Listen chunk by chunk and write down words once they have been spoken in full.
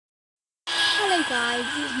Hey guys,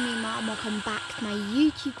 it's me Matt and welcome back to my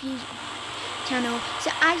YouTube channel. So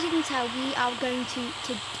as you can tell, we are going to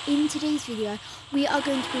in today's video, we are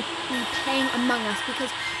going to be playing Among Us, because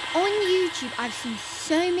on YouTube I've seen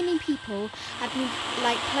so many people have been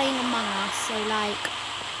like playing Among Us, so like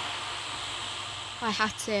I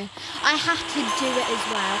had to do it as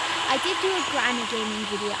well. I did do a granny gaming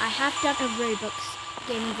video, I have done a Roblox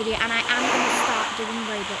gaming video, and I am going to start doing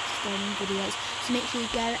Roblox gaming videos, so make sure you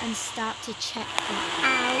go and start to check that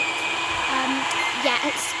out. Yeah,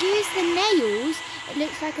 excuse the nails, it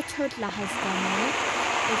looks like a toddler has done it.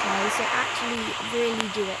 Okay, so actually really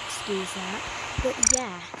do excuse that. But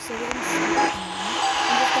yeah, so we're going to start now.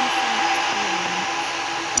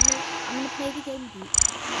 I'm going to play the game deep.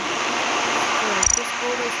 Just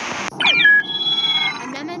always happens. I'm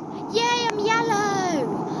lemon. Yay, I'm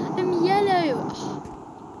yellow! I'm yellow! Oh.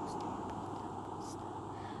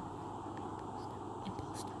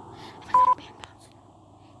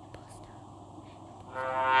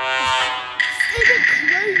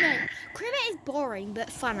 Crewmate is boring but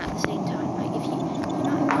fun at the same time. Like if you know what I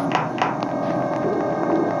mean.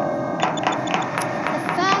 The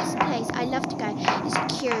first place I love to go is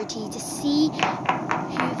security to see who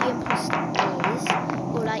the imposter is,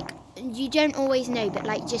 or like you don't always know, but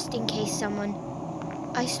like just in case someone.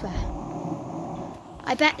 I swear.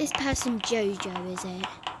 I bet this person Jojo, is it?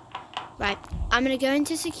 Right. I'm gonna go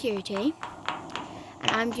into security,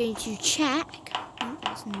 and I'm going to check. Oh,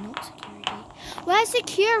 that's not security. Where's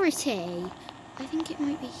security? I think it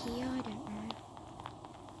might be here, I don't know.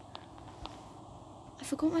 I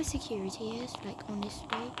forgot where security is, like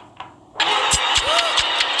honestly.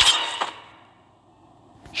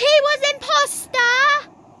 He was imposter!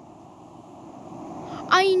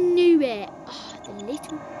 I knew it. Oh, the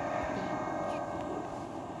little bitch.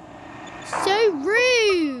 So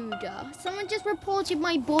rude! Someone just reported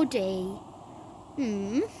my body.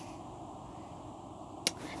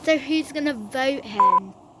 So who's gonna vote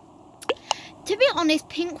him? To be honest,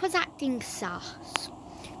 Pink was acting sus.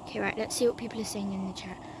 Okay, right, let's see what people are saying in the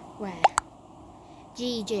chat. Where?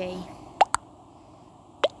 GG.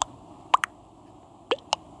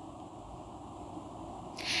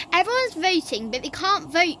 Everyone's voting, but they can't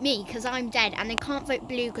vote me because I'm dead, and they can't vote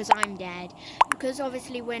Blue because I'm dead. Because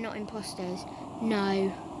obviously we're not imposters.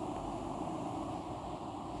 No.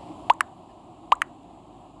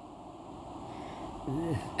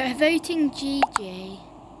 Voting GG.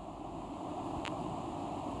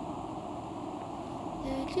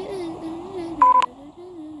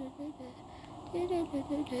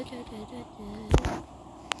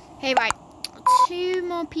 Hey, right. 2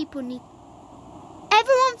 more people need.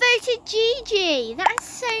 Everyone voted GG. That's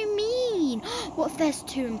so mean. What if there's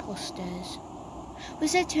 2 imposters?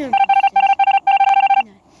 Was there 2 imposters?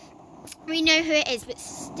 No. We know who it is, but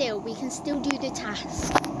still, we can still do the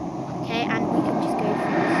task. Okay, and we can just go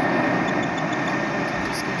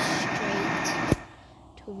straight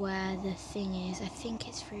to where the thing is. I think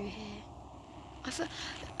it's through here.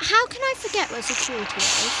 How can I forget where security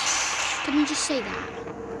is? Can you just say that?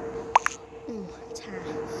 Oh, task.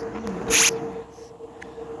 I don't know what?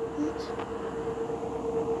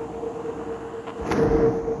 I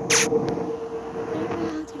don't know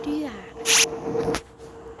how to do that.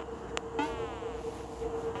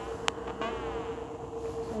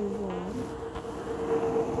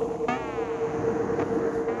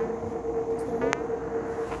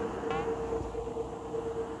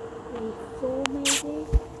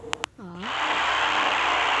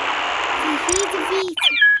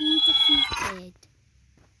 He defeated.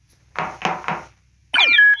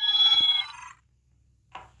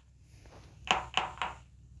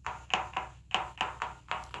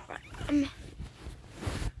 Right, I'm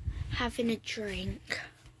having a drink.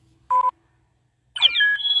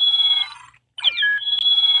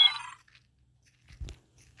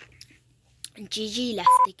 And Gigi left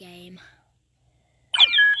the game.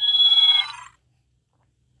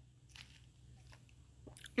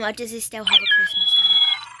 Why does he still have a Christmas hat?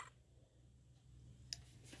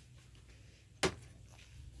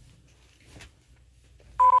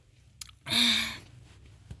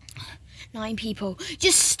 9 people.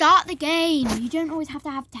 Just start the game. You don't always have to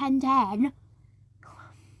have 10-10.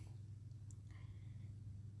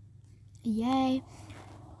 Yay.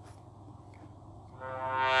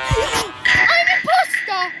 I'm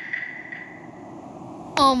imposter!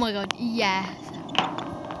 Oh my god, yes.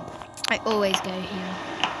 I always go here.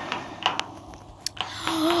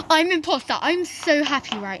 I'm imposter. I'm so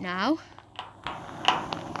happy right now.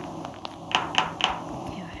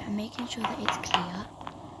 Okay, right, I'm making sure that it's clear.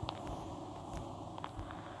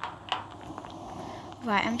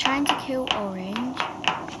 Right, I'm trying to kill Orange.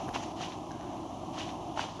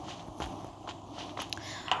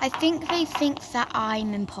 I think they think that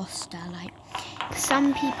I'm imposter. Like,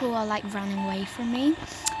 some people are like running away from me,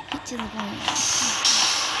 which is weird.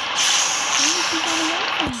 Why would you run away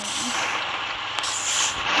from me?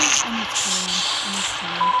 I need to kill him. I need to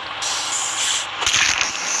kill him.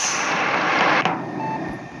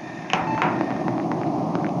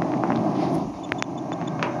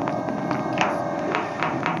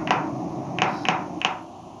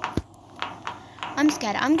 I'm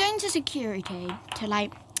scared. I'm going to security to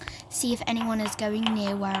like see if anyone is going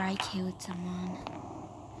near where I killed someone.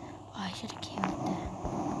 Oh, I should have killed them.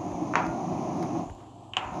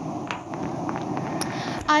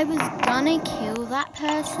 I was gonna kill that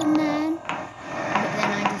person then, but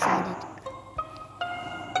then I decided.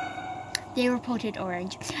 They reported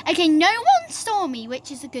orange. Okay, no one saw me,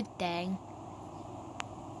 which is a good thing.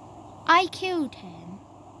 I killed him.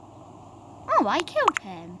 Oh, I killed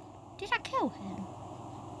him. Did I kill him?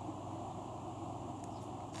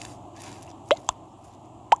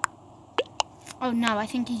 Oh no, I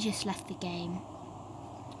think he just left the game.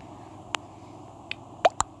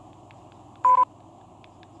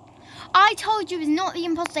 I told you he's not the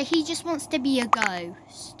imposter, he just wants to be a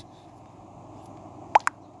ghost.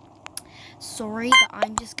 Sorry, but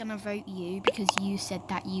I'm just gonna vote you because you said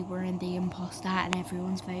that you were in the imposter and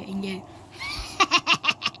everyone's voting you.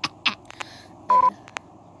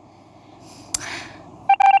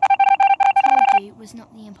 Was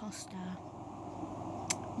not the imposter.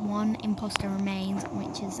 One imposter remains,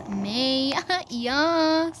 which is me.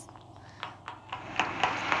 Yes.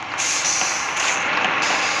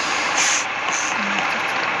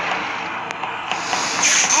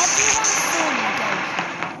 Everyone saw me go here.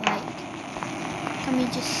 Like, can we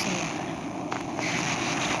just see it?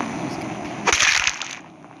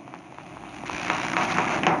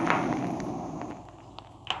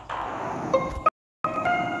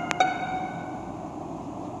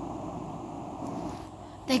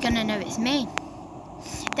 They're gonna know it's me.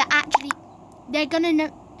 They're gonna know.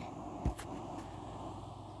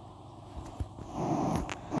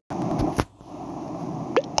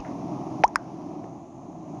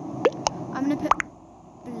 I'm gonna put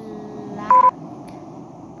black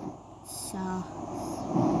sauce.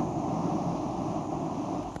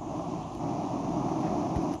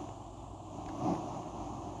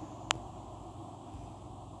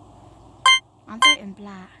 I'm voting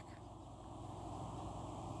black.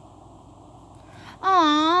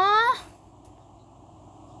 Aww.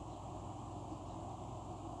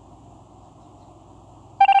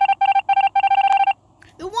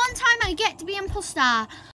 The one time I get to be imposter. At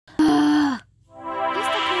least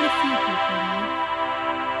I killed a few people though.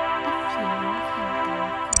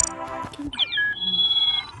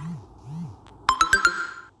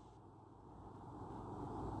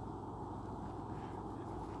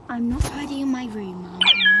 I'm not tidying my room, Mum. I'm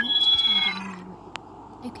not tidying my room.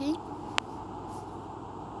 Okay?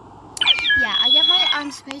 Yeah,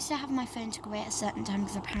 I'm supposed to have my phone took away at a certain time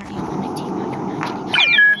because apparently I'm on a team. I don't actually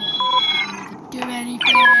never do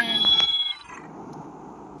anything.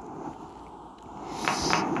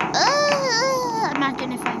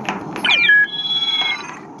 Imagine if I'm imposter.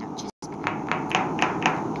 That just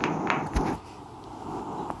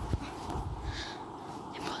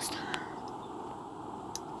imposter.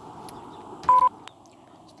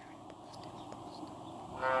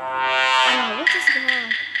 Oh, what is that?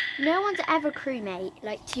 No one's ever crewmate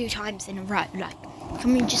like 2 times in a row. Like,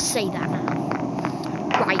 can we just say that now?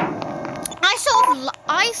 Right.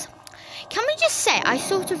 Can we just say I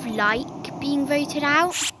sort of like being voted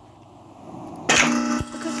out?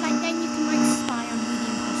 Because like then you can like spy on who the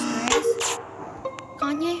imposter is.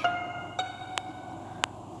 Can't you?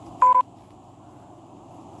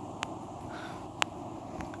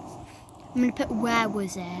 I'm gonna put where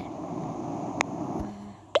was it?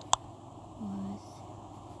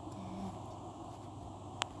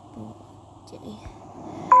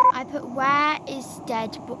 I put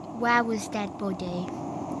where was dead body?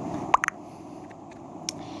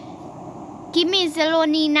 Give me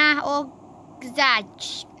Zelonina or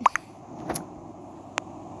Gzaj.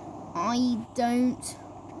 I don't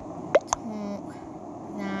talk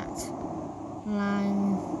that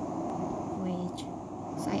language.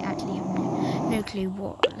 So I actually have no clue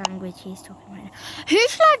what language he's talking right now. Who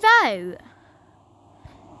should I vote?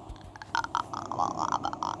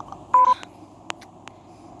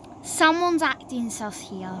 Someone's acting sus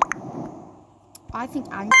here. I think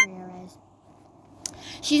Andrea is.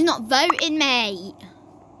 She's not voting me.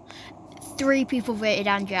 3 people voted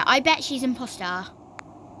Andrea. I bet she's imposter. Ah,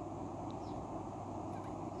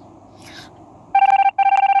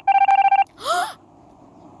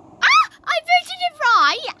 I voted it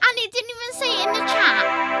right and it didn't even say it in the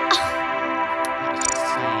chat.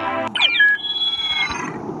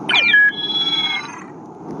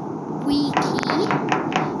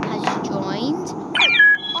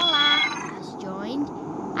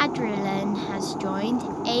 joined.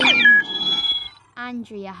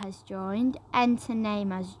 Andrea has joined. Enter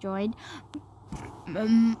name has joined.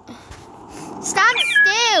 Stand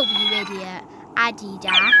still, you idiot.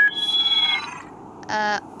 Adidas.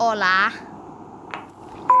 Hola.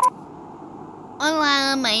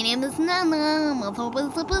 Hola, my name is Nana. I'm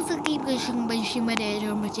supposed to keep pushing. By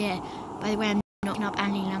the way, I'm not making up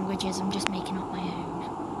any languages. I'm just making up my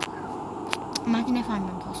own. Imagine if I'm an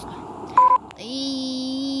imposter.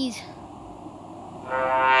 Please.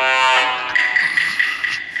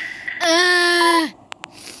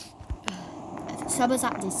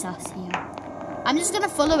 Subazap is sus here. I'm just gonna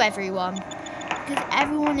follow everyone because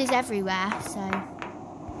everyone is everywhere. So.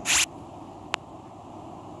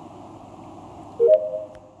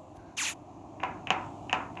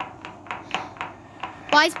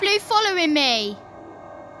 Why is Blue following me?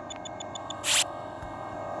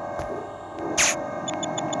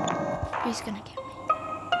 Who's gonna kill me?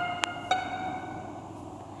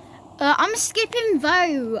 I'm skipping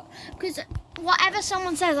vote because whatever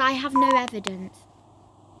someone says, I have no evidence.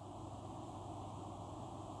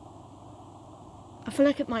 I feel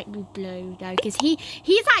like it might be Blue though because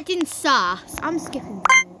he's acting sus. I'm skipping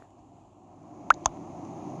vote.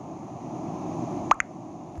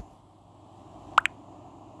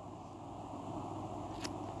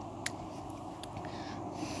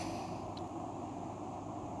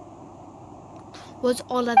 Was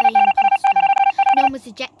Ola the imposter? No one was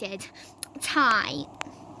ejected. Tie.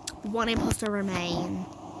 One imposter remains.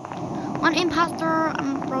 One imposter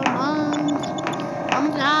remains. Oh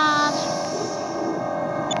my god.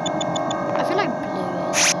 I feel like Blue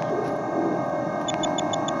is.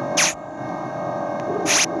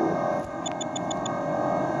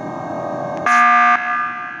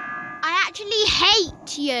 I actually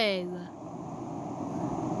hate you.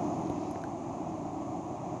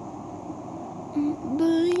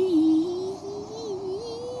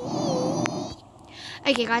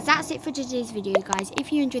 Okay guys, that's it for today's video guys.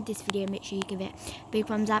 If you enjoyed this video, make sure you give it a big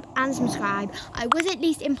thumbs up and subscribe. I was at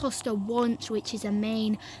least imposter once, which is a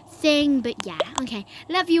main thing, but yeah, okay.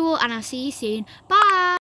 Love you all and I'll see you soon. Bye!